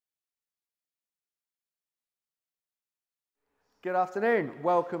Good afternoon,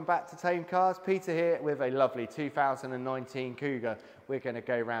 welcome back to Thame Cars. Peter here with a lovely 2019 Kuga. We're going to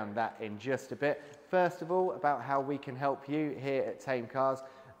go around that in just a bit. First of all, about how we can help you here at Thame Cars.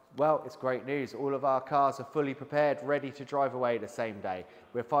 Well, it's great news. All of our cars are fully prepared, ready to drive away the same day.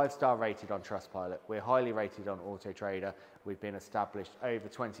 We're 5-star rated on Trustpilot. We're highly rated on Autotrader. We've been established over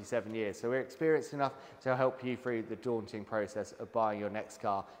 27 years, so we're experienced enough to help you through the daunting process of buying your next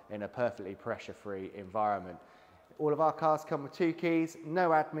car in a perfectly pressure-free environment. All of our cars come with 2 keys, no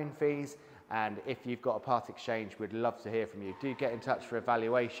admin fees, and if you've got a part exchange, we'd love to hear from you. Do get in touch for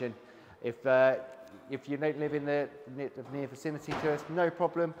evaluation. If you don't live in the near vicinity to us, no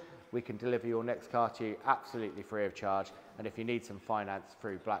problem. We can deliver your next car to you absolutely free of charge. And if you need some finance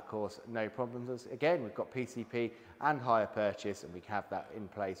through Blackhorse, no problems. Again, we've got PCP and hire purchase, and we have that in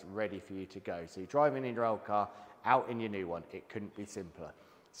place ready for you to go. So you're driving in your old car, out in your new one. It couldn't be simpler.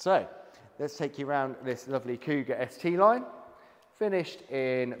 So let's take you around this lovely Kuga ST Line, finished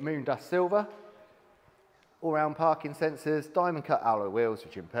in moon dust silver, all-round parking sensors, diamond cut alloy wheels,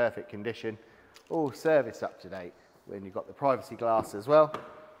 which are in perfect condition, all serviced up to date. When you've got the privacy glass as well.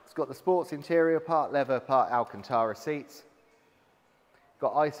 It's got the sports interior, part leather, part Alcantara seats.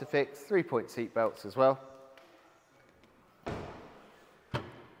 Got Isofix 3-point seat belts as well.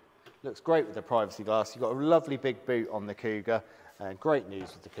 Looks great with the privacy glass. You've got a lovely big boot on the Kuga. And great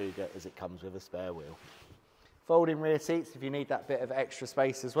news with the Kuga is it comes with a spare wheel. Folding rear seats if you need that bit of extra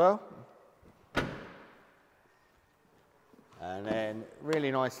space as well. And then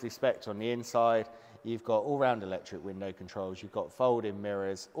really nicely specced on the inside. You've got all-round electric window controls. You've got folding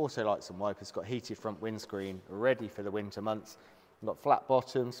mirrors, also lights and wipers. Got heated front windscreen, ready for the winter months. You've got flat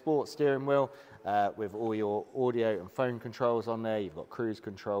bottom, sports steering wheel with all your audio and phone controls on there. You've got cruise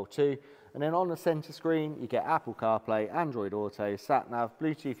control too. And then on the center screen, you get Apple CarPlay, Android Auto, sat-nav,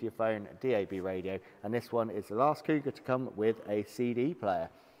 Bluetooth for your phone, DAB radio. And this one is the last Kuga to come with a CD player.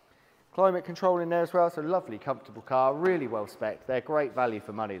 Climate control in there as well. It's a lovely, comfortable car, really well spec'd. They're great value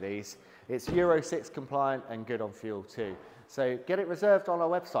for money, these. It's Euro 6 compliant and good on fuel too. So get it reserved on our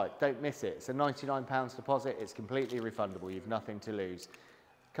website. Don't miss it. It's a £99 deposit. It's completely refundable. You've nothing to lose.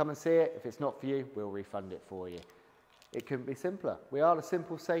 Come and see it. If it's not for you, we'll refund it for you. It couldn't be simpler. We are the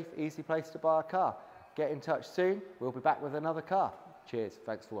simple, safe, easy place to buy a car. Get in touch soon. We'll be back with another car. Cheers.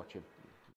 Thanks for watching.